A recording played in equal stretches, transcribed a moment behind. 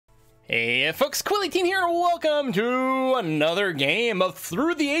Hey folks, Quilly here, and welcome to another game of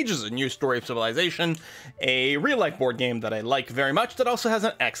Through the Ages, a new story of civilization, a real-life board game that I like very much that also has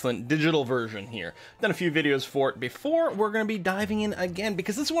an excellent digital version here. Done a few videos for it before. We're going to be diving in again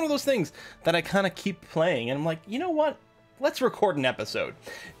because this is one of those things that I kind of keep playing, and I'm like, you know what? Let's record an episode.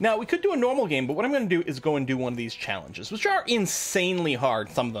 Now, we could do a normal game, but what I'm going to do is go and do one of these challenges, which are insanely hard,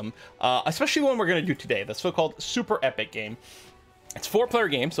 some of them, especially the one we're going to do today, the so-called Super Epic game. It's a 4-player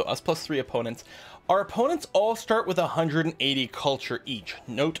game, so us plus 3 opponents. Our opponents all start with 180 culture each.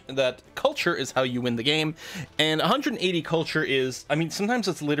 Note that culture is how you win the game, and 180 culture is, I mean, sometimes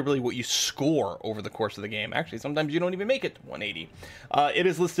it's literally what you score over the course of the game. Actually, sometimes you don't even make it to 180. It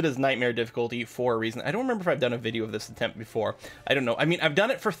is listed as nightmare difficulty for a reason. I don't remember if I've done a video of this attempt before. I don't know. I mean, I've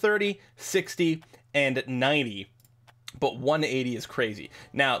done it for 30, 60, and 90, but 180 is crazy.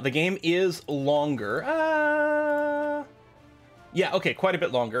 Now, the game is longer. Yeah, okay, quite a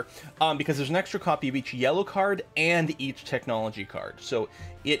bit longer, because there's an extra copy of each yellow card and each technology card. So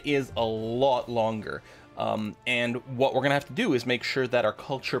it is a lot longer. And what we're going to have to do is make sure that our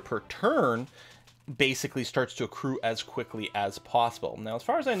culture per turn basically starts to accrue as quickly as possible. Now, as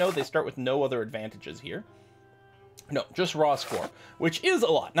far as I know, they start with no other advantages here. No, just raw score, which is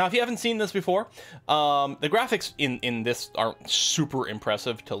a lot. Now, if you haven't seen this before, the graphics in this aren't super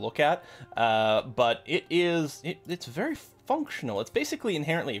impressive to look at, but it's very functional. It's basically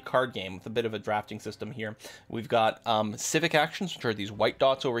inherently a card game with a bit of a drafting system here. We've got civic actions, which are these white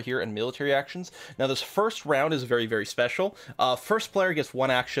dots over here, and military actions. Now, this first round is very, very special. First player gets 1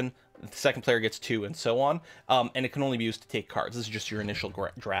 action. The second player gets 2, and so on. And it can only be used to take cards. This is just your initial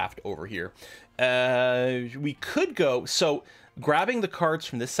draft over here. We could go, so grabbing the cards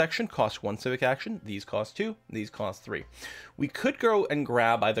from this section costs 1 civic action. These cost 2, these cost 3. We could go and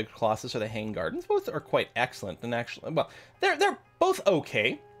grab either Colossus or the Hanging Gardens. Both are quite excellent, and actually, well, they're both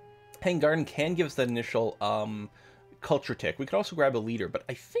okay. Hanging Garden can give us that initial culture tick. We could also grab a leader, but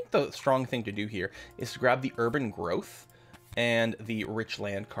I think the strong thing to do here is to grab the urban growth and the rich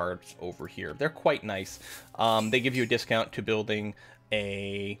land cards over here. They're quite nice. They give you a discount to building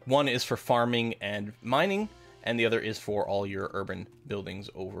one is for farming and mining, and the other is for all your urban buildings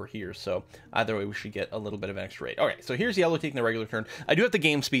over here. So either way, we should get a little bit of an extra rate. Okay, so here's yellow taking the regular turn. I do have the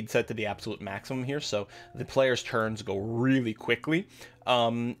game speed set to the absolute maximum here, so the players' turns go really quickly.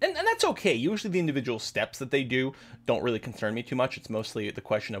 And that's okay. Usually the individual steps that they do don't really concern me too much. It's mostly the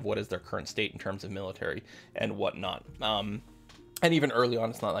question of what is their current state in terms of military and whatnot. And even early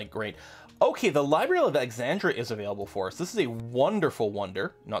on, it's not like great. Okay, the Library of Alexandria is available for us. This is a wonderful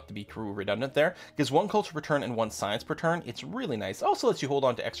wonder, not to be too redundant there. Gives 1 culture per turn and 1 science per turn. It's really nice. Also lets you hold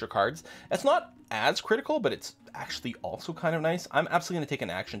on to extra cards. It's not as critical, but it's actually also kind of nice. I'm absolutely going to take an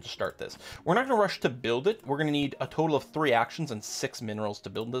action to start this. We're not going to rush to build it. We're going to need a total of 3 actions and 6 minerals to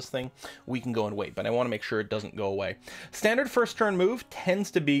build this thing. We can go and wait, but I want to make sure it doesn't go away. Standard first turn move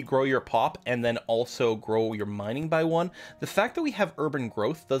tends to be grow your pop and then also grow your mining by 1. The fact that we have urban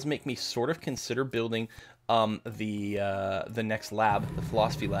growth does make me sort of consider building the next lab, the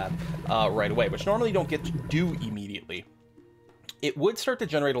philosophy lab, right away, which normally you don't get to do immediately. It would start to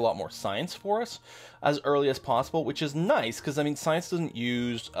generate a lot more science for us as early as possible, which is nice because, I mean, science doesn't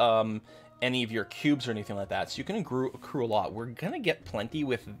use any of your cubes or anything like that, so you can accrue a lot. We're going to get plenty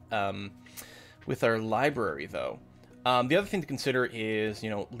with our library, though. The other thing to consider is, you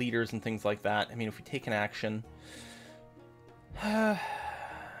know, leaders and things like that. I mean, if we take an action...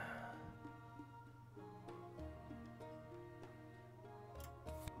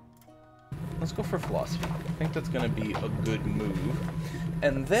 Let's go for philosophy. I think that's going to be a good move.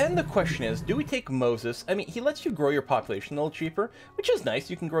 And then the question is, do we take Moses? I mean, he lets you grow your population a little cheaper, which is nice.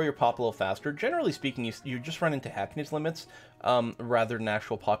 You can grow your pop a little faster. Generally speaking, you just run into happiness limits rather than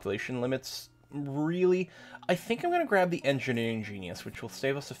actual population limits. Really, I think I'm going to grab the Engineering Genius, which will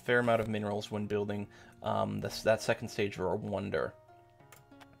save us a fair amount of minerals when building that second stage of our wonder.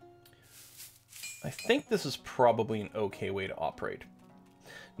 I think this is probably an okay way to operate.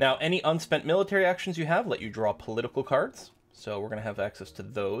 Now, any unspent military actions you have let you draw political cards. So we're going to have access to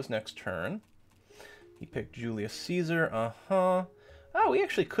those next turn. He picked Julius Caesar. Oh, we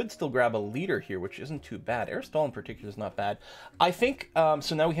actually could still grab a leader here, which isn't too bad. Aristotle in particular is not bad. I think,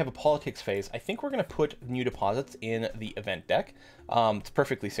 so now we have a politics phase. I think we're going to put new deposits in the event deck. It's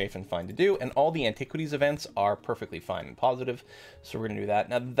perfectly safe and fine to do. And all the antiquities events are perfectly fine and positive. So we're going to do that.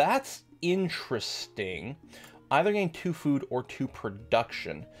 Now, that's interesting. Either gain 2 food or 2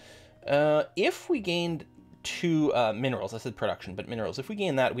 production. If we gained 2 minerals, I said production, but minerals, if we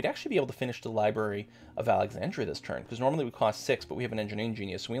gain that, we'd actually be able to finish the Library of Alexandria this turn, because normally we cost 6, but we have an Engineering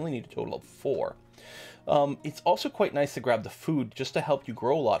Genius, so we only need a total of 4. It's also quite nice to grab the food just to help you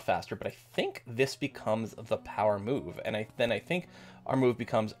grow a lot faster, but I think this becomes the power move. And then I think our move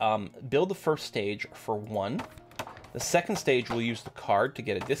becomes build the first stage for 1. The second stage we'll use the card to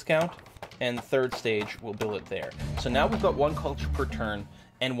get a discount, and the third stage we'll build it there. So now we've got 1 culture per turn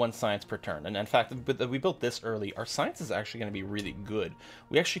and 1 science per turn. And in fact, we built this early. Our science is actually going to be really good.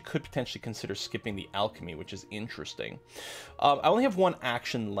 We actually could potentially consider skipping the alchemy, which is interesting. I only have 1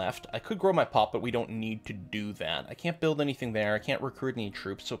 action left. I could grow my pop, but we don't need to do that. I can't build anything there. I can't recruit any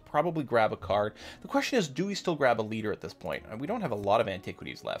troops, so probably grab a card. The question is, do we still grab a leader at this point? We don't have a lot of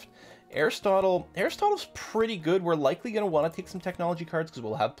antiquities left. Aristotle's pretty good. We're likely going to want to take some technology cards because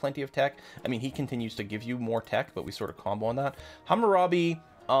we'll have plenty of tech. I mean, he continues to give you more tech, but we sort of combo on that. Hammurabi,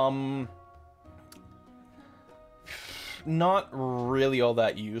 not really all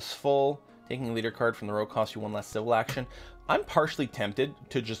that useful. Taking a leader card from the row costs you 1 less civil action. I'm partially tempted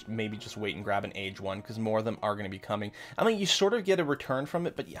to maybe just wait and grab an age 1 because more of them are going to be coming. I mean, you sort of get a return from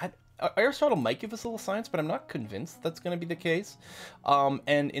it, but yeah, Aristotle might give us a little science, but I'm not convinced that's going to be the case.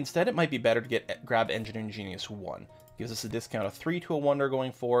 And instead, it might be better to grab Engineering Genius 1. Gives us a discount of 3 to a wonder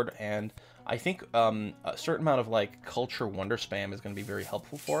going forward, and I think a certain amount of like culture wonder spam is going to be very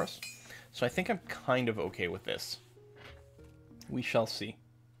helpful for us. So I think I'm kind of okay with this. We shall see.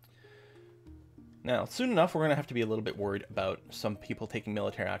 Now, soon enough, we're going to have to be a little bit worried about some people taking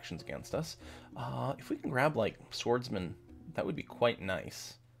military actions against us. If we can grab, like, swordsmen, that would be quite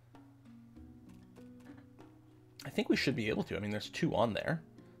nice. I think we should be able to. I mean, there's 2 on there.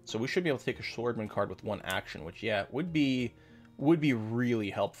 So we should be able to take a swordman card with 1 action, which, yeah, would be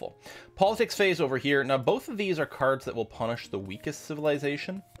really helpful. Politics phase over here. Now, both of these are cards that will punish the weakest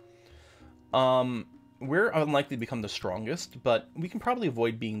civilization. We're unlikely to become the strongest, but we can probably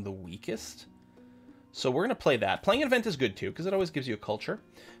avoid being the weakest. So we're going to play that. Playing an event is good, too, because it always gives you a culture.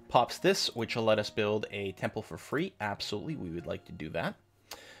 Pops this, which will let us build a temple for free. Absolutely, we would like to do that.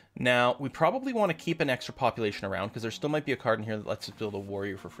 Now, we probably want to keep an extra population around, because there still might be a card in here that lets us build a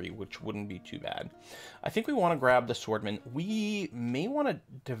warrior for free, which wouldn't be too bad. I think we want to grab the swordmen. We may want to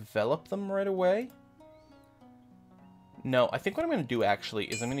develop them right away. No, I think what I'm going to do, actually,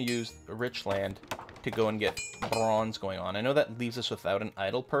 is I'm going to use rich land to go and get bronze going on. I know that leaves us without an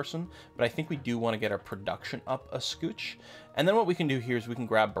idle person, but I think we do want to get our production up a scooch. And then what we can do here is we can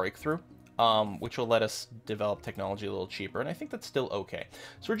grab breakthrough, which will let us develop technology a little cheaper, and I think that's still okay.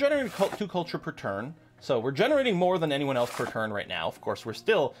 So we're generating 2 culture per turn, so we're generating more than anyone else per turn right now. Of course, we're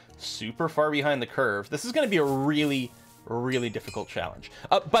still super far behind the curve. This is going to be a really, really difficult challenge.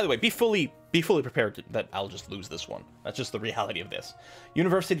 By the way, be fully prepared that I'll just lose this one. That's just the reality of this.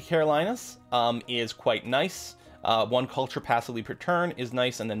 University of Carolinas is quite nice. 1 culture passively per turn is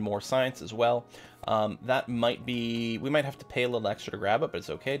nice, and then more science as well. That might be... We might have to pay a little extra to grab it, but it's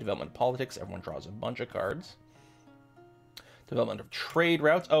okay. Development of politics. Everyone draws a bunch of cards. Development of trade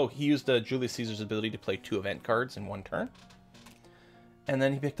routes. Oh, he used Julius Caesar's ability to play 2 event cards in 1 turn. And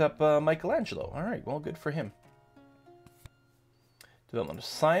then he picked up Michelangelo. All right, well, good for him. Development of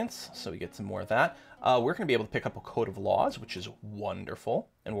science, so we get some more of that. We're going to be able to pick up a code of laws, which is wonderful,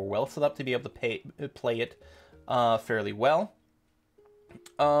 and we're well set up to be able to play it fairly well.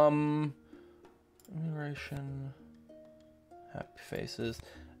 Remuneration, happy faces.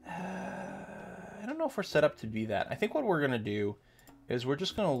 I don't know if we're set up to be that. I think what we're going to do is we're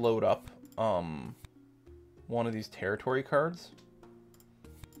just going to load up one of these territory cards.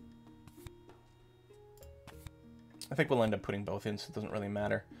 I think we'll end up putting both in, so it doesn't really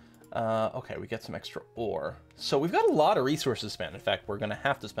matter. Okay, we get some extra ore. So we've got a lot of resources to spend. In fact, we're going to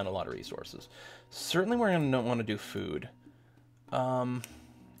have to spend a lot of resources. Certainly we're going to want to do food.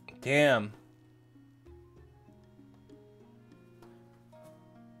 Damn.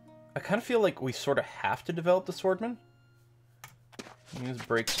 I kind of feel like we sort of have to develop the swordman. Use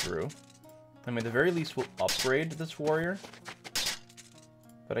breakthrough. I mean, at the very least, we'll upgrade this warrior.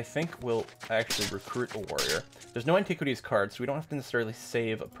 But I think we'll actually recruit a warrior. There's no antiquities card, so we don't have to necessarily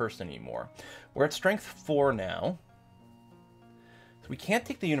save a person anymore. We're at strength 4 now. So we can't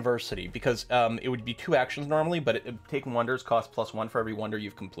take the university, because it would be 2 actions normally, but taking wonders costs +1 for every wonder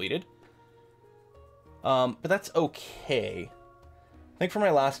you've completed. But that's okay. I think for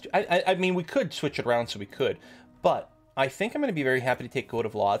my last... I mean, we could switch it around, so we could. But I think I'm going to be very happy to take Code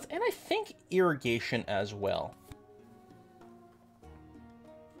of Laws, and I think Irrigation as well.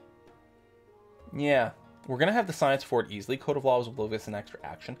 Yeah, we're going to have the science for it easily. Code of Laws will give us an extra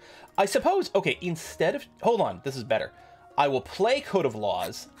action. I suppose, okay, instead of... Hold on, this is better. I will play Code of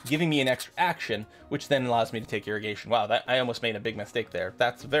Laws, giving me an extra action, which then allows me to take Irrigation. Wow, I almost made a big mistake there.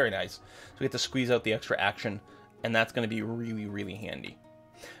 That's very nice. So we get to squeeze out the extra action, and that's going to be really, really handy.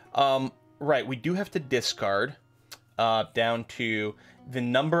 right, we do have to discard down to the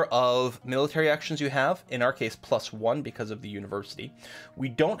number of military actions you have, in our case +1 because of the university. We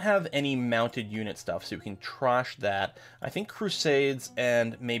don't have any mounted unit stuff, so we can trash that. I think Crusades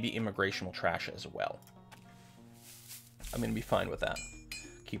and maybe Immigration will trash it as well. I'm going to be fine with that.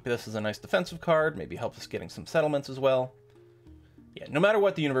 Keep this as a nice defensive card, maybe help us getting some settlements as well. Yeah, no matter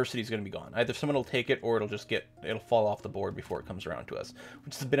what, the university is going to be gone. Either someone will take it, or it'll fall off the board before it comes around to us,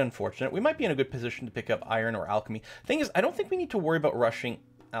 which is a bit unfortunate. We might be in a good position to pick up iron or alchemy. Thing is, I don't think we need to worry about rushing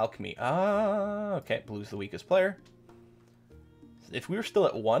alchemy. Okay, blue's the weakest player. If we were still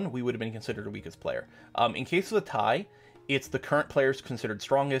at 1, we would have been considered the weakest player. In case of a tie, it's the current player who's considered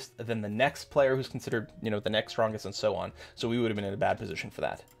strongest, then the next player who's considered, the next strongest, and so on. So we would have been in a bad position for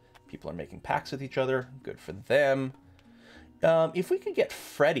that. People are making pacts with each other. Good for them. If we could get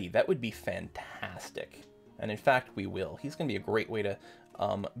Freddy, that would be fantastic. And in fact, we will. He's going to be a great way to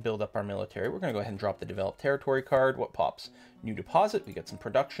build up our military. We're going to go ahead and drop the Developed Territory card. What pops? New deposit. We get some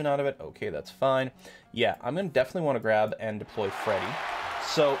production out of it. Okay, that's fine. Yeah, I'm going to definitely want to grab and deploy Freddy.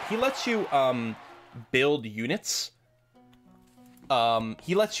 So he lets you build units.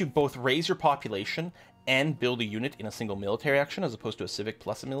 He lets you both raise your population and build a unit in a single military action as opposed to a civic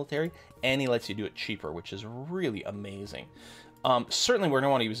plus a military, and he lets you do it cheaper, which is really amazing. Certainly we're going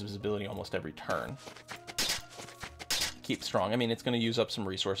to want to use his ability almost every turn. Keep strong. I mean, it's going to use up some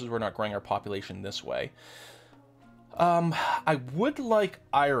resources. We're not growing our population this way. I would like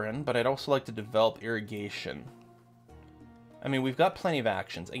iron, but I'd also like to develop irrigation. I mean, we've got plenty of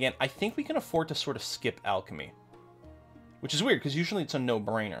actions. Again, I think we can afford to sort of skip alchemy, which is weird because usually it's a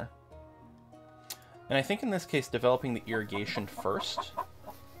no-brainer. And I think in this case, developing the irrigation first.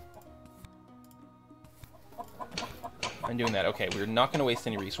 I'm doing that. Okay, we're not going to waste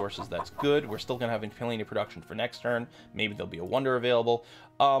any resources. That's good. We're still going to have plenty of production for next turn. Maybe there'll be a wonder available.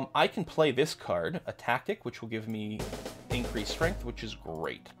 I can play this card, a tactic, which will give me increased strength, which is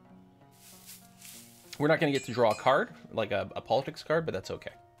great. We're not going to get to draw a card, like a politics card, but that's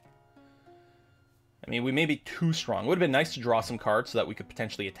okay. I mean, we may be too strong. It would have been nice to draw some cards so that we could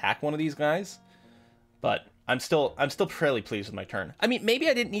potentially attack one of these guys. But I'm still fairly pleased with my turn. I mean, maybe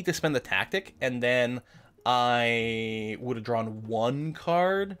I didn't need to spend the tactic, and then I would have drawn one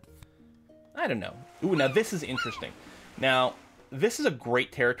card. I don't know. Ooh, now this is interesting. Now, this is a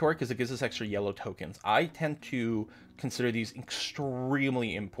great territory because it gives us extra yellow tokens. I tend to consider these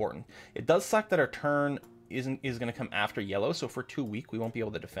extremely important. It does suck that our turn is going to come after yellow, so if we're too weak, we won't be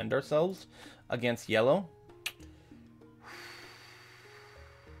able to defend ourselves against yellow.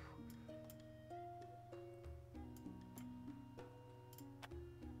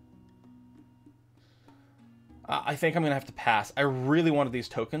 I think I'm going to have to pass. I really wanted these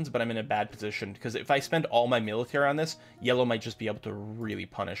tokens, but I'm in a bad position, because if I spend all my military on this, yellow might just be able to really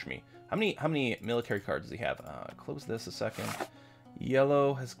punish me. How many military cards does he have? Close this a second.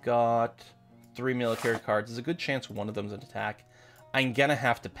 Yellow has got 3 military cards. There's a good chance one of them's an attack. I'm going to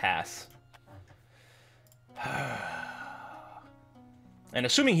have to pass. And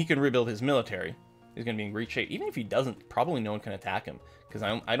assuming he can rebuild his military, he's going to be in great shape. Even if he doesn't, probably no one can attack him, because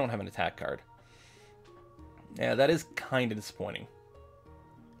I don't have an attack card. Yeah, that is kind of disappointing.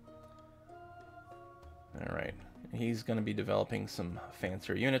 Alright. He's going to be developing some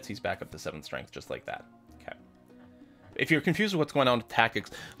fancier units. He's back up to 7 strength, just like that. Okay. If you're confused with what's going on with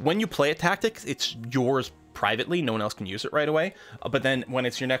tactics, when you play a tactics, it's yours privately. No one else can use it right away. But then when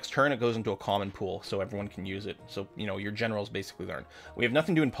it's your next turn, it goes into a common pool, so everyone can use it. So, you know, your generals basically learn. We have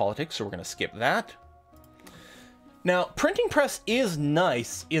nothing to do in politics, so we're going to skip that. Now, printing press is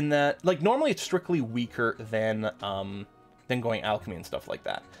nice in that, like, normally it's strictly weaker than going alchemy and stuff like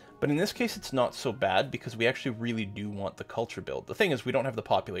that. But in this case, it's not so bad because we actually really do want the culture build. The thing is, we don't have the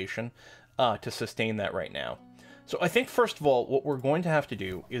population to sustain that right now. So I think, first of all, what we're going to have to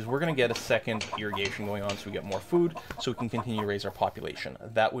do is we're going to get a second irrigation going on so we get more food so we can continue to raise our population.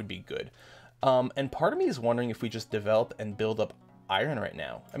 That would be good. And part of me is wondering if we just develop and build up iron right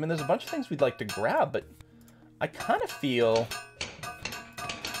now. I mean, there's a bunch of things we'd like to grab, but I kind of feel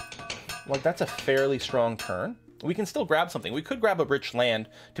like that's a fairly strong turn. We can still grab something. We could grab a rich land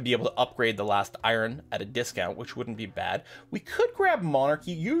to be able to upgrade the last iron at a discount, which wouldn't be bad. We could grab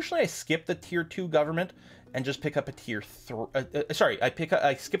monarchy. Usually I skip the tier 2 government and just pick up a tier 3.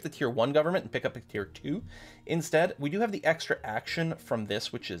 I skip the tier 1 government and pick up a tier 2 instead. We do have the extra action from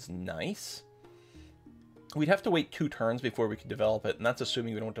this, which is nice. We'd have to wait 2 turns before we could develop it, and that's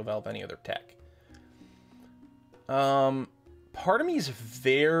assuming we don't develop any other tech. Part of me is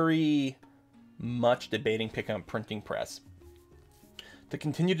very much debating picking up printing press. to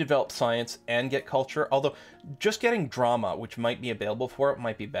continue to develop science and get culture. Although, just getting drama, which might be available for it,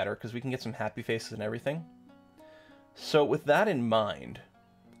 might be better, because we can get some happy faces and everything. So with that in mind,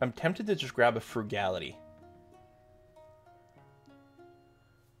 I'm tempted to just grab a frugality.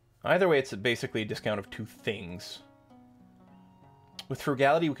 Either way, it's basically a discount of 2 things. With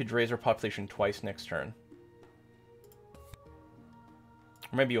frugality, we could raise our population twice next turn.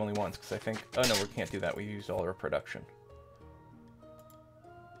 Or maybe only once, because I think... Oh no, we can't do that. We used all our production.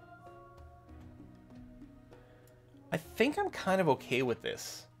 I think I'm kind of okay with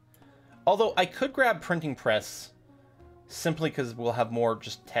this. Although, I could grab printing press simply because we'll have more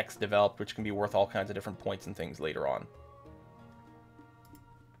just text developed, which can be worth all kinds of different points and things later on.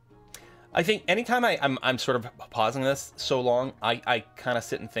 I think anytime I'm sort of pausing this so long, I kind of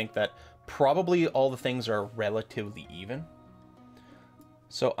sit and think that probably all the things are relatively even.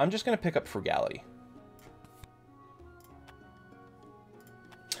 So I'm just going to pick up frugality.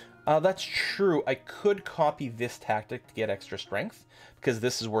 That's true. I could copy this tactic to get extra strength, because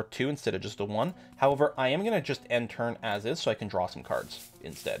this is worth 2 instead of just a 1. However, I am going to just end turn as is, so I can draw some cards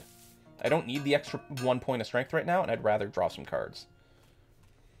instead. I don't need the extra 1 point of strength right now, and I'd rather draw some cards.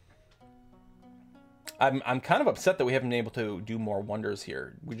 I'm kind of upset that we haven't been able to do more wonders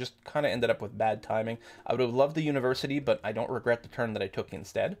here. We just kind of ended up with bad timing. I would have loved the university, but I don't regret the turn that I took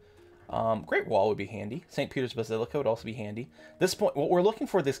instead. Great Wall would be handy. St. Peter's Basilica would also be handy. This point, what we're looking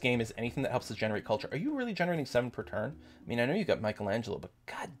for this game is anything that helps us generate culture. Are you really generating 7 per turn? I mean, I know you got Michelangelo, but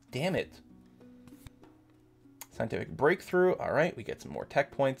god damn it. Scientific breakthrough. All right, we get some more tech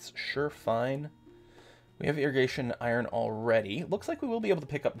points. Sure, fine. We have irrigation iron already. Looks like we will be able to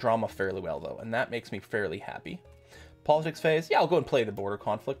pick up drama fairly well, though, and that makes me fairly happy. Politics phase. Yeah, I'll go and play the border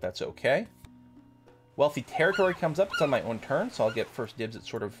conflict. That's okay. Wealthy territory comes up. It's on my own turn, so I'll get first dibs at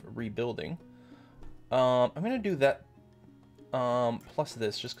sort of rebuilding. I'm going to do that plus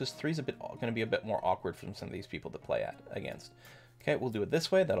this, just because 3 is going to be a bit more awkward for some of these people to play against. Okay, we'll do it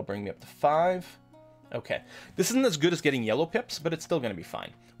this way. That'll bring me up to 5. Okay, this isn't as good as getting yellow pips, but it's still going to be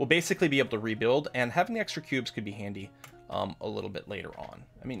fine. We'll basically be able to rebuild, and having the extra cubes could be handy a little bit later on.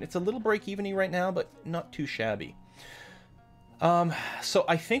 I mean, it's a little break-even-y right now, but not too shabby. So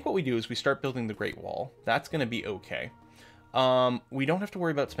I think what we do is we start building the Great Wall. That's going to be okay. We don't have to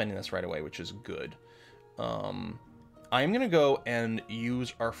worry about spending this right away, which is good. I'm going to go and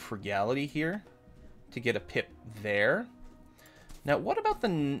use our frugality here to get a pip there. Now, what about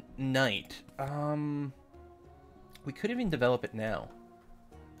the knight? We could even develop it now.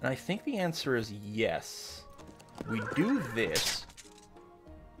 And I think the answer is yes. We do this.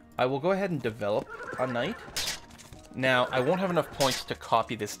 I will go ahead and develop a knight. Now, I won't have enough points to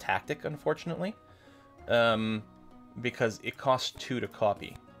copy this tactic, unfortunately. Because it costs 2 to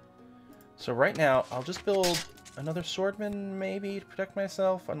copy. So right now, I'll just build another swordman, maybe, to protect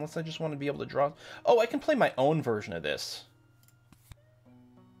myself. Unless I just want to be able to draw... Oh, I can play my own version of this.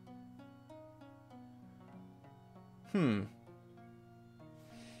 I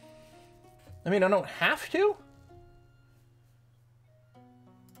mean, I don't have to.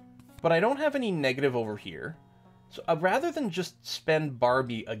 But I don't have any negative over here. So rather than just spend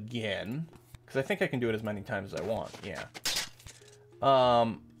Barbie again, because I think I can do it as many times as I want, yeah.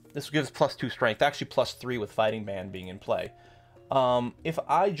 This gives +2 strength, actually +3 with Fighting Band being in play. If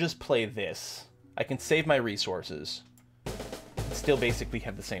I just play this, I can save my resources, and still basically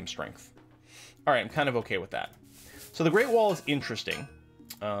have the same strength. Alright, I'm kind of okay with that. So the Great Wall is interesting.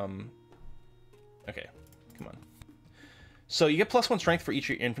 Okay, come on. So you get +1 strength for each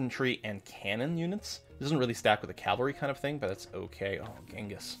of your infantry and cannon units. It doesn't really stack with a cavalry kind of thing, but that's okay. Oh,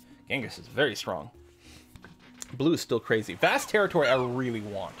 Genghis. Genghis is very strong. Blue is still crazy. Vast territory I really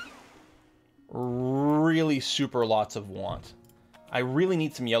want. Really super lots of want. I really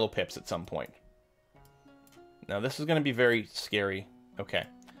need some yellow pips at some point. Now this is going to be very scary. Okay,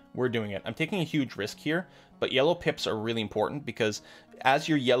 we're doing it. I'm taking a huge risk here, but yellow pips are really important because as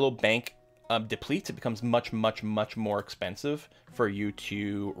your yellow bank depletes, it becomes much, much, much more expensive for you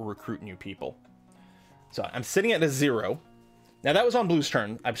to recruit new people. So I'm sitting at a 0. Now that was on blue's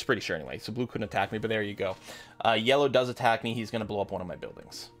turn, I was pretty sure anyway, so blue couldn't attack me, but there you go. Yellow does attack me, he's going to blow up one of my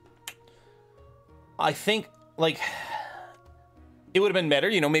buildings. I think, like, it would have been better,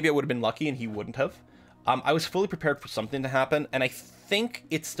 you know, maybe I would have been lucky and he wouldn't have. I was fully prepared for something to happen, and I think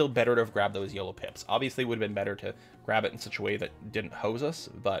it's still better to have grabbed those yellow pips. Obviously, it would have been better to grab it in such a way that didn't hose us,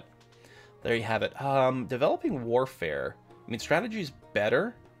 but there you have it. Developing warfare. I mean, strategy's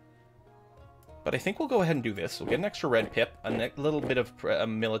better, but I think we'll go ahead and do this. We'll get an extra red pip, a little bit of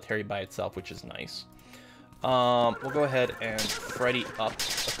military by itself, which is nice. We'll go ahead and Freddy up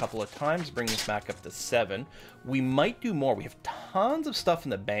a couple of times, bring this back up to 7. We might do more. We have tons of stuff in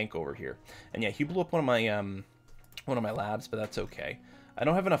the bank over here. And yeah, he blew up one of my labs, but that's okay. I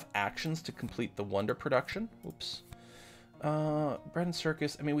don't have enough actions to complete the Wonder production. Oops. Bread and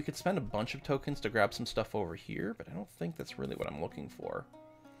Circus. I mean, we could spend a bunch of tokens to grab some stuff over here, but I don't think that's really what I'm looking for.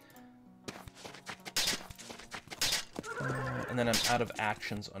 And then I'm out of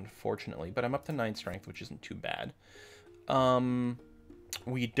actions, unfortunately, but I'm up to 9 strength, which isn't too bad.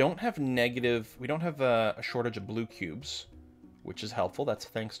 We don't have a shortage of blue cubes, which is helpful. That's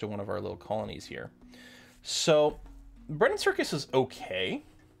thanks to one of our little colonies here. So, Bread and Circus is okay.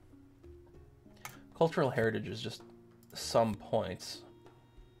 Cultural heritage is just some points.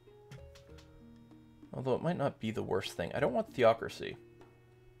 Although it might not be the worst thing. I don't want theocracy.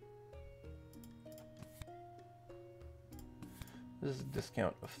 This is a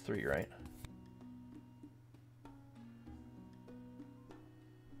discount of 3, right?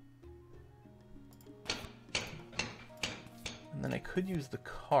 And then I could use the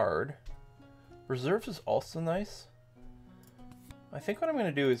card. Reserves is also nice. I think what I'm going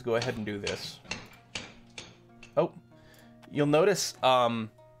to do is go ahead and do this. Oh, you'll notice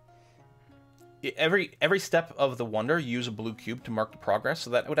every step of the wonder, you use a blue cube to mark the progress, so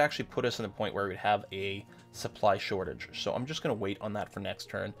that would actually put us in the point where we'd have a supply shortage. So I'm just going to wait on that for next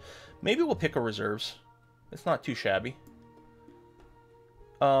turn. Maybe we'll pick a reserves. It's not too shabby.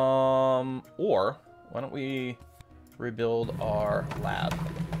 Or why don't we rebuild our lab?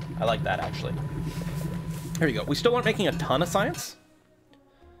 I like that, actually. Here we go. We still aren't making a ton of science.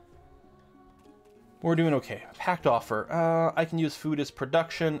 We're doing okay. Packed offer. I can use food as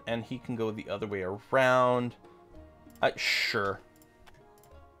production, and he can go the other way around. Sure.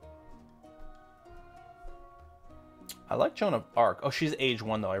 I like Joan of Arc. Oh, she's age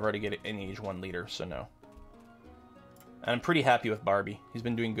 1, though. I've already get an age 1 leader, so no. And I'm pretty happy with Barbie. He's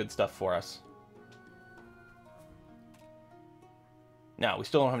been doing good stuff for us. Now, we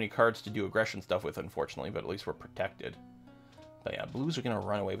still don't have any cards to do aggression stuff with, unfortunately, but at least we're protected. But yeah, blues are going to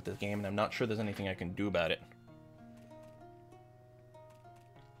run away with this game, and I'm not sure there's anything I can do about it.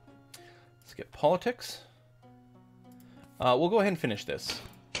 Let's get politics. We'll go ahead and finish this.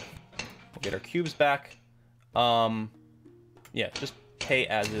 We'll get our cubes back. Yeah, just pay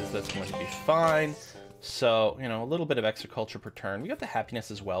as is. That's going to be fine. So, you know, a little bit of extra culture per turn. We got the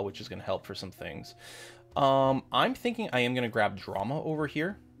happiness as well, which is going to help for some things. I'm thinking I am going to grab drama over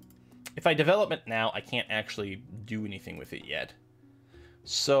here. If I develop it now, I can't actually do anything with it yet.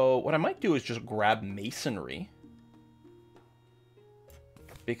 So what I might do is just grab masonry,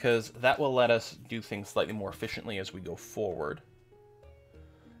 because that will let us do things slightly more efficiently as we go forward.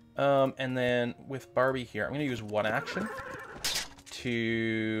 And then with Barbie here, I'm going to use 1 action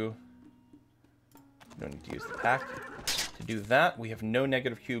to... Don't need to use the pack. To do that, we have no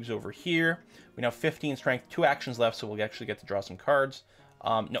negative cubes over here. We now have 15 strength, 2 actions left, so we'll actually get to draw some cards.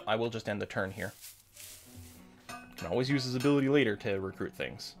 No, I will just end the turn here. Can always use his ability later to recruit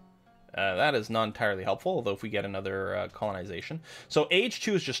things. That is not entirely helpful, although if we get another colonization. So age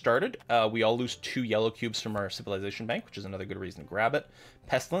 2 has just started. We all lose 2 yellow cubes from our civilization bank, which is another good reason to grab it.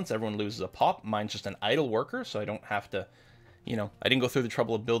 Pestilence, everyone loses a pop. Mine's just an idle worker, so I don't have to, you know, I didn't go through the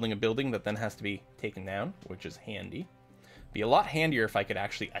trouble of building a building that then has to be taken down, which is handy. Be a lot handier if I could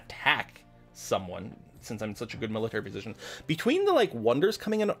actually attack someone, since I'm in such a good military position. Between the, like, wonders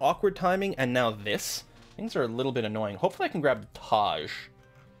coming in at awkward timing and now this, things are a little bit annoying. Hopefully I can grab the Taj.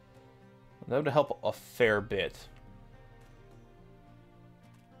 That would help a fair bit.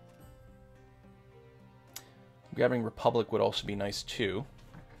 Grabbing Republic would also be nice, too.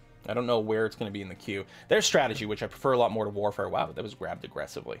 I don't know where it's going to be in the queue. There's strategy, which I prefer a lot more to warfare. Wow, that was grabbed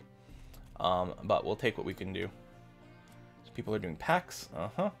aggressively. But we'll take what we can do. So people are doing packs.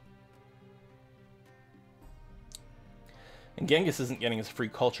 And Genghis isn't getting his free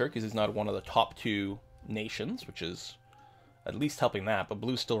culture because he's not one of the top 2 nations, which is at least helping that, but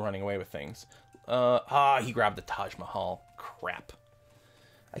Blue's still running away with things. He grabbed the Taj Mahal. Crap.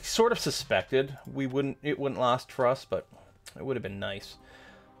 I sort of suspected it wouldn't last for us, but it would have been nice.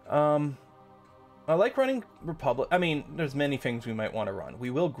 I like running Republic. I mean, there's many things we might want to run. We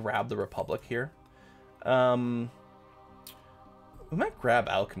will grab the Republic here. We might grab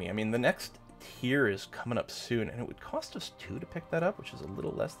Alchemy. I mean, the next tier is coming up soon, and it would cost us 2 to pick that up, which is a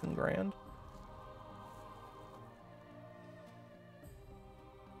little less than grand.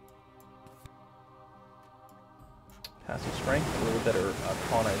 Passive strength, a little better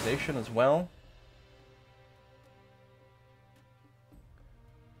colonization as well.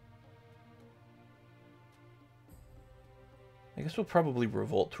 I guess we'll probably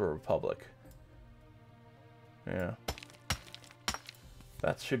revolt to a republic. Yeah.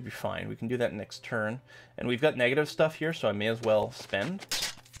 That should be fine. We can do that next turn. And we've got negative stuff here, so I may as well spend.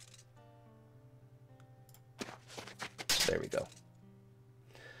 There we go.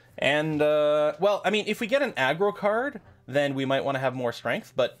 And, well, I mean, if we get an aggro card, then we might want to have more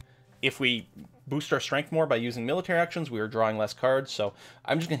strength. But if we boost our strength more by using military actions, we are drawing less cards. So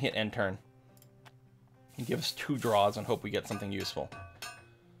I'm just going to hit end turn. And give us 2 draws and hope we get something useful. At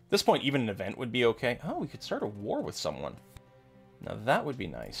this point, even an event would be okay. Oh, we could start a war with someone. Now that would be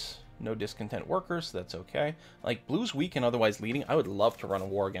nice. No discontent workers, so that's okay. Like, blue's weak and otherwise leading. I would love to run a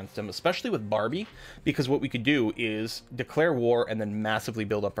war against him, especially with Barbie, because what we could do is declare war and then massively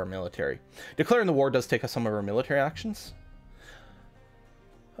build up our military. Declaring the war does take us some of our military actions.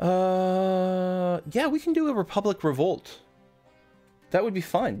 Yeah, we can do a Republic Revolt. That would be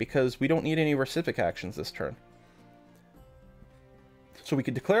fine, because we don't need any of our civic actions this turn. So we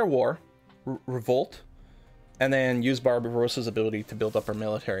could declare war, revolt, and then use Barbarossa's ability to build up our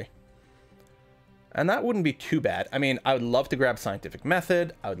military. And that wouldn't be too bad. I mean, I would love to grab Scientific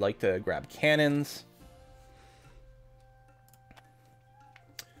Method. I would like to grab cannons.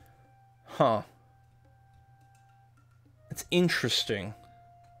 Huh. It's interesting.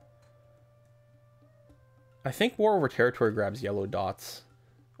 I think War Over Territory grabs yellow dots.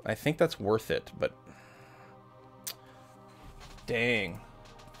 I think that's worth it, but... Dang.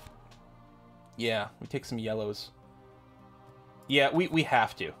 Yeah, we take some yellows. Yeah, we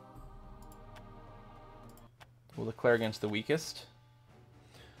have to. We'll declare against the weakest.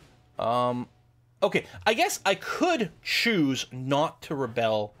 Okay, I guess I could choose not to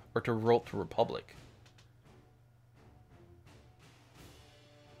rebel or to revolt to Republic.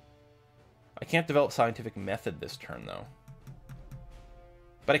 I can't develop Scientific Method this turn, though.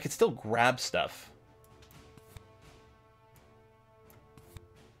 But I could still grab stuff.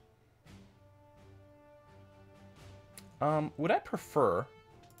 Would I prefer...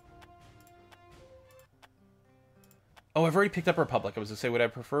 Oh, I've already picked up Republic. I was going to say, would I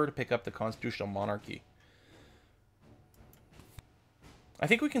prefer to pick up the Constitutional Monarchy? I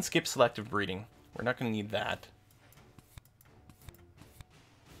think we can skip Selective Breeding. We're not going to need that.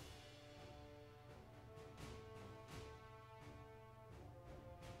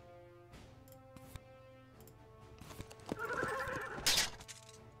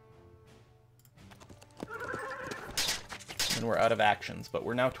 And we're out of actions, but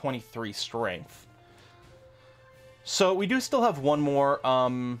we're now 23 strength. So we do still have one more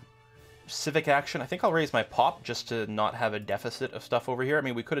civic action. I think I'll raise my pop just to not have a deficit of stuff over here. I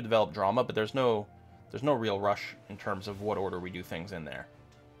mean, we could have developed drama, but there's no real rush in terms of what order we do things in there.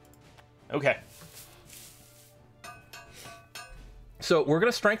 Okay. So we're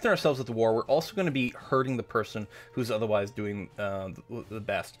going to strengthen ourselves with the war. We're also going to be hurting the person who's otherwise doing the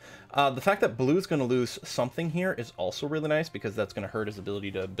best. The fact that Blue's going to lose something here is also really nice, because that's going to hurt his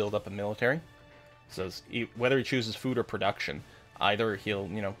ability to build up a military. So whether he chooses food or production, either he'll,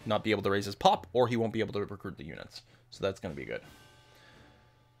 you know, not be able to raise his pop, or he won't be able to recruit the units. So that's going to be good.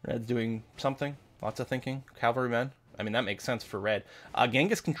 Red's doing something. Lots of thinking. Cavalrymen. I mean, that makes sense for Red.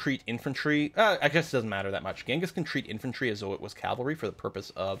 Genghis can treat infantry... I guess it doesn't matter that much. Genghis can treat infantry as though it was cavalry for the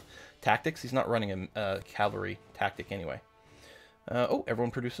purpose of tactics. He's not running a cavalry tactic anyway. Oh,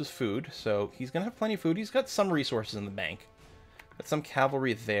 everyone produces food, so he's going to have plenty of food. He's got some resources in the bank. Got some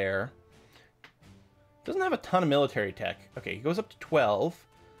cavalry there. Doesn't have a ton of military tech. Okay, he goes up to 12.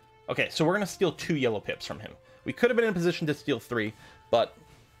 Okay, so we're going to steal 2 yellow pips from him. We could have been in a position to steal 3, but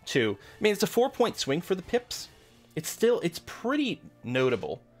 2. I mean, it's a 4-point swing for the pips. It's pretty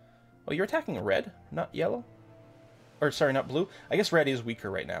notable. Oh, you're attacking red, not yellow? Or, sorry, not blue? I guess red is weaker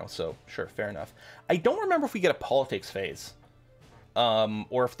right now, so sure, fair enough. I don't remember if we get a politics phase.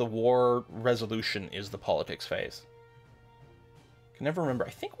 Or if the war resolution is the politics phase. Can never remember.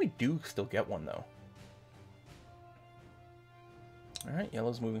 I think we do still get one, though. Alright,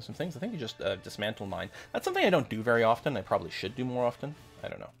 yellow's moving some things. I think you just dismantle mine. That's something I don't do very often. I probably should do more often. I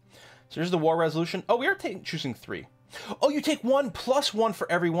don't know. So here's the war resolution. Oh, we are choosing 3. Oh, you take 1 plus 1 for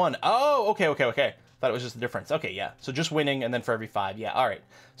every 1. Oh, okay. Thought it was just the difference. Okay, yeah. So just winning, and then for every 5. Yeah, all right.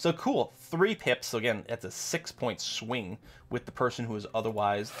 So cool. 3 pips. So again, that's a 6-point swing with the person who is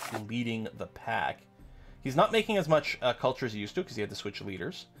otherwise leading the pack. He's not making as much culture as he used to, because he had to switch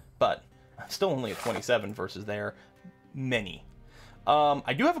leaders. But still only at 27 versus their many.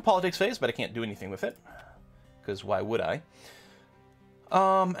 I do have a politics phase, but I can't do anything with it. Because why would I?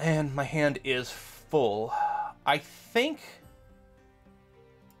 And my hand is full. I think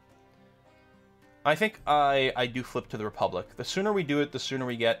I do flip to the Republic. The sooner we do it, the sooner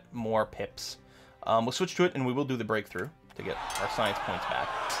we get more pips. We'll switch to it, and we will do the breakthrough. to get our science points back.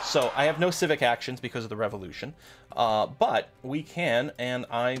 So I have no civic actions because of the revolution, but we can, and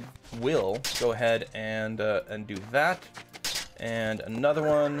I will go ahead and do that, and another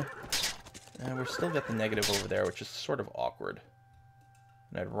one, and we're still got the negative over there, which is sort of awkward,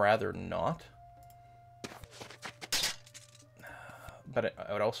 and I'd rather not. But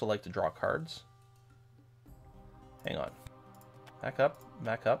I would also like to draw cards. Hang on. Back up,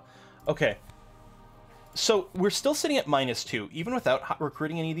 back up. Okay. So we're still sitting at -2. Even without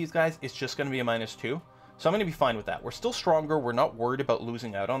recruiting any of these guys, it's just going to be a -2. So I'm going to be fine with that. We're still stronger. We're not worried about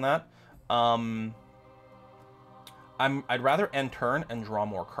losing out on that. I'd rather end turn and draw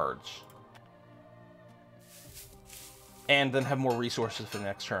more cards. And then have more resources for the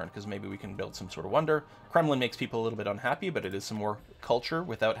next turn, because maybe we can build some sort of wonder. Kremlin makes people a little bit unhappy, but it is some more culture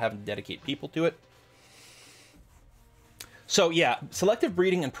without having to dedicate people to it. So yeah, selective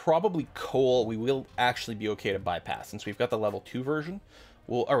breeding and probably coal we will actually be okay to bypass, since we've got the level 2 version,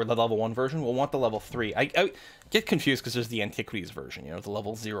 or the level 1 version. We'll want the level 3. I get confused because there's the antiquities version, you know, the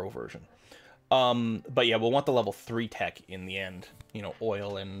level 0 version. But yeah, we'll want the level 3 tech in the end, you know,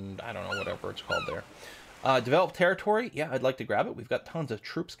 oil and I don't know, whatever it's called there. Develop territory, yeah, I'd like to grab it. We've got tons of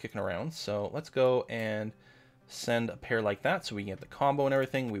troops kicking around, so let's go and send a pair like that so we can get the combo and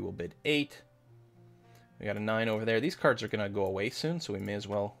everything. We will bid 8. We got a 9 over there. These cards are going to go away soon, so we may as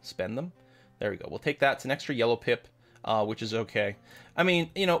well spend them. There we go. We'll take that. It's an extra yellow pip, which is okay. I mean,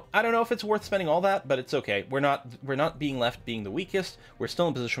 you know, I don't know if it's worth spending all that, but it's okay. We're not being left being the weakest. We're still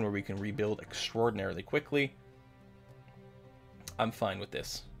in a position where we can rebuild extraordinarily quickly. I'm fine with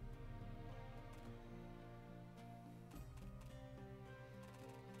this.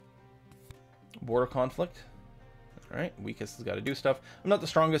 Border conflict. All right, weakest has got to do stuff. I'm not the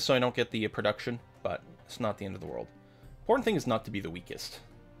strongest, so I don't get the production, but it's not the end of the world. Important thing is not to be the weakest.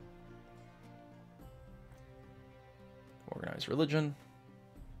 Organized religion.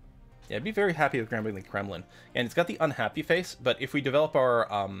 Yeah, I'd be very happy with grabbing the Kremlin. And it's got the unhappy face, but if we develop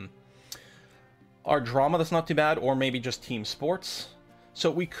our drama, that's not too bad, or maybe just team sports. So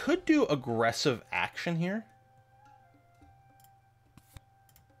we could do aggressive action here.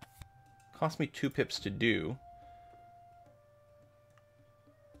 Cost me 2 pips to do.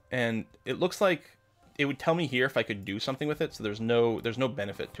 And it looks like it would tell me here if I could do something with it, so there's no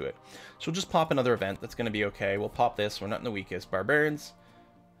benefit to it. So we'll just pop another event. That's going to be okay. We'll pop this. We're not in the weakest. Barbarians.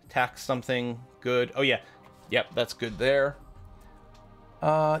 Tax something. Good. Oh, yeah. Yep, that's good there.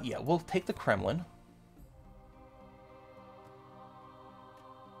 Yeah, we'll take the Kremlin.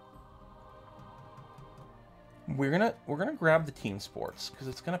 We're gonna grab the team sports, because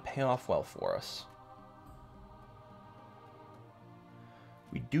it's going to pay off well for us.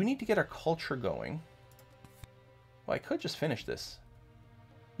 We do need to get our culture going. Well, I could just finish this.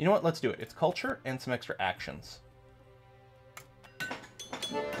 You know what? Let's do it. It's culture and some extra actions.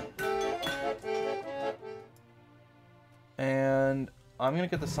 And I'm going to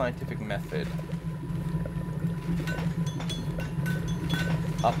get the scientific method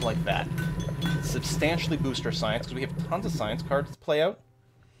up like that. Substantially boost our science, because we have tons of science cards to play out.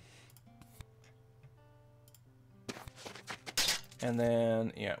 And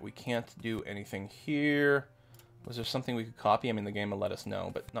then, yeah, we can't do anything here. Was there something we could copy? I mean, the game will let us know,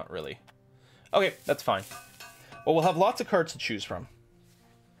 but not really. Okay, that's fine. Well, we'll have lots of cards to choose from.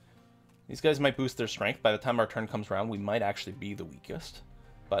 These guys might boost their strength. By the time our turn comes around, we might actually be the weakest.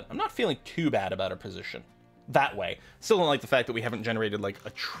 But I'm not feeling too bad about our position. That way. Still don't like the fact that we haven't generated, like,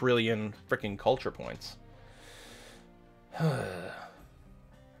 1 trillion freaking culture points.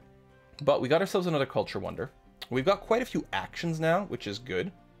 But we got ourselves another culture wonder. We've got quite a few actions now, which is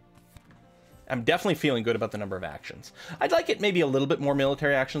good. I'm definitely feeling good about the number of actions. I'd like it maybe a little bit more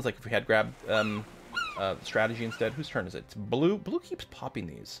military actions, like if we had grabbed strategy instead. Whose turn is it? It's Blue. Blue keeps popping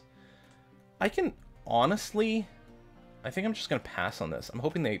these. I can honestly... I think I'm just going to pass on this. I'm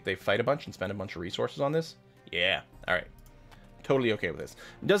hoping they fight a bunch and spend a bunch of resources on this. Yeah. All right. Totally okay with this.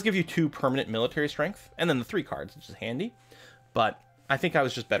 It does give you 2 permanent military strength, and then the 3 cards, which is handy. But I think I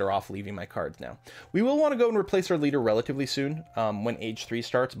was just better off leaving my cards now. We will want to go and replace our leader relatively soon. When Age 3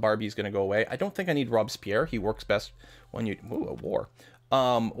 starts, Barbie's going to go away. I don't think I need Robespierre. He works best when you... Ooh, a war.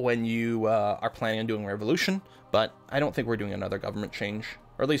 When you are planning on doing revolution. But I don't think we're doing another government change.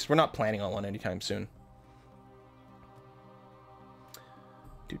 Or at least we're not planning on one anytime soon.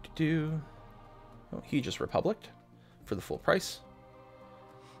 Oh, he just republicked for the full price.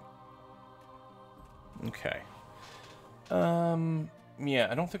 Okay. Yeah,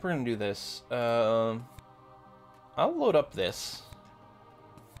 I don't think we're gonna do this. I'll load up this.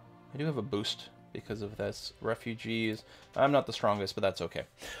 I do have a boost because of this. Refugees. I'm not the strongest, but that's okay.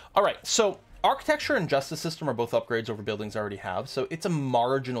 All right, so Architecture and Justice System are both upgrades over buildings I already have, so it's a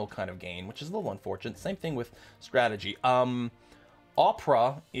marginal kind of gain, which is a little unfortunate. Same thing with Strategy.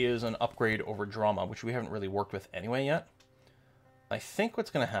 Opera is an upgrade over Drama, which we haven't really worked with anyway yet. I think what's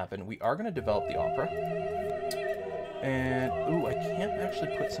going to happen, we are going to develop the Opera. And, ooh, I can't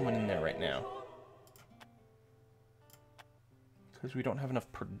actually put someone in there right now. Because we don't have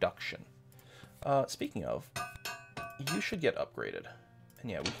enough production. Speaking of, you should get upgraded. And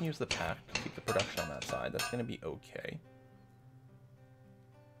yeah, we can use the pack to keep the production on that side. That's going to be okay.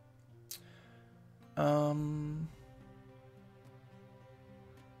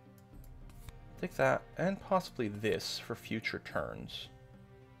 Take that, and possibly this for future turns.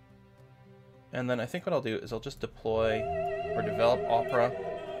 And then I think what I'll do is I'll just deploy or develop Opera.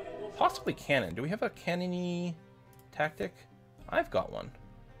 Possibly Cannon. Do we have a cannon-y tactic? I've got one.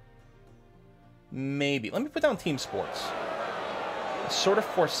 Maybe. Let me put down Team Sports. I sort of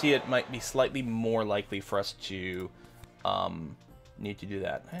foresee it might be slightly more likely for us to need to do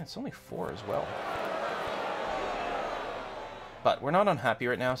that. Man, it's only 4 as well. But we're not unhappy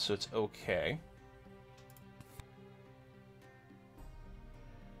right now, so it's okay.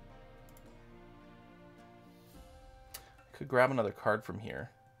 Could grab another card from here.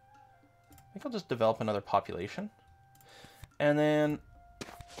 I think I'll just develop another population. And then,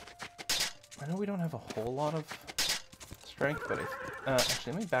 I know we don't have a whole lot of strength, but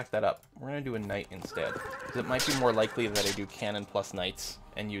actually, let me back that up. We're going to do a knight instead, because it might be more likely that I do cannon plus knights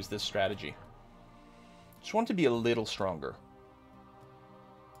and use this strategy. Just want to be a little stronger.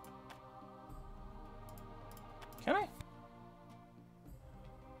 Can I?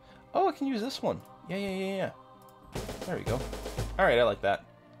 Oh, I can use this one. Yeah. There we go. Alright, I like that.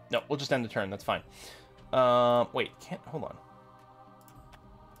 No, we'll just end the turn. That's fine. Wait, can't... Hold on.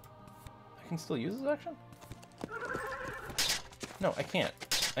 I can still use this action? No, I can't.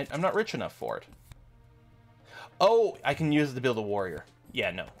 I'm not rich enough for it. Oh, I can use it to build a warrior.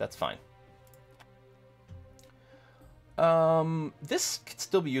 Yeah, no, that's fine. This could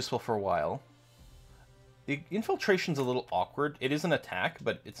still be useful for a while. The infiltration's a little awkward. It is an attack,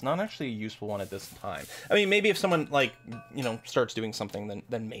 but it's not actually a useful one at this time. I mean, maybe if someone, like, you know, starts doing something,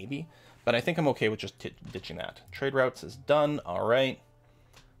 then maybe. But I think I'm okay with just ditching that. Trade routes is done. All right.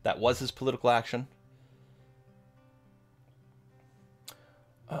 That was his political action.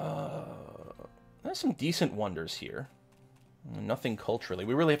 There's some decent wonders here. Nothing culturally.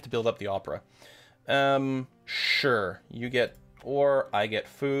 We really have to build up the Opera. Sure. You get ore, I get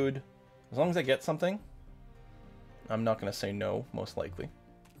food. As long as I get something, I'm not going to say no, most likely.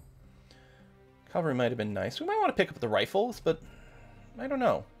 Cavalry might have been nice. We might want to pick up the rifles, but I don't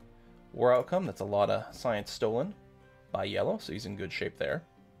know. War outcome, that's a lot of science stolen by yellow, so he's in good shape there.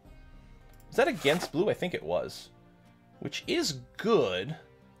 Was that against blue? I think it was. Which is good,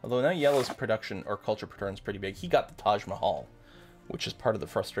 although now yellow's production or culture per turn is pretty big. He got the Taj Mahal, which is part of the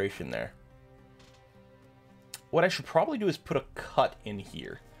frustration there. What I should probably do is put a cut in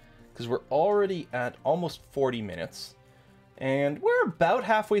here, because we're already at almost 40 minutes, and we're about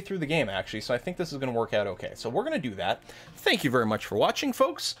halfway through the game, actually, so I think this is going to work out okay. So we're going to do that. Thank you very much for watching,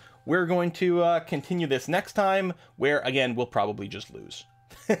 folks. We're going to continue this next time, where, again, we'll probably just lose.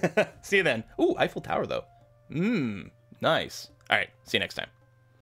 See you then. Ooh, Eiffel Tower, though. Nice. All right, see you next time.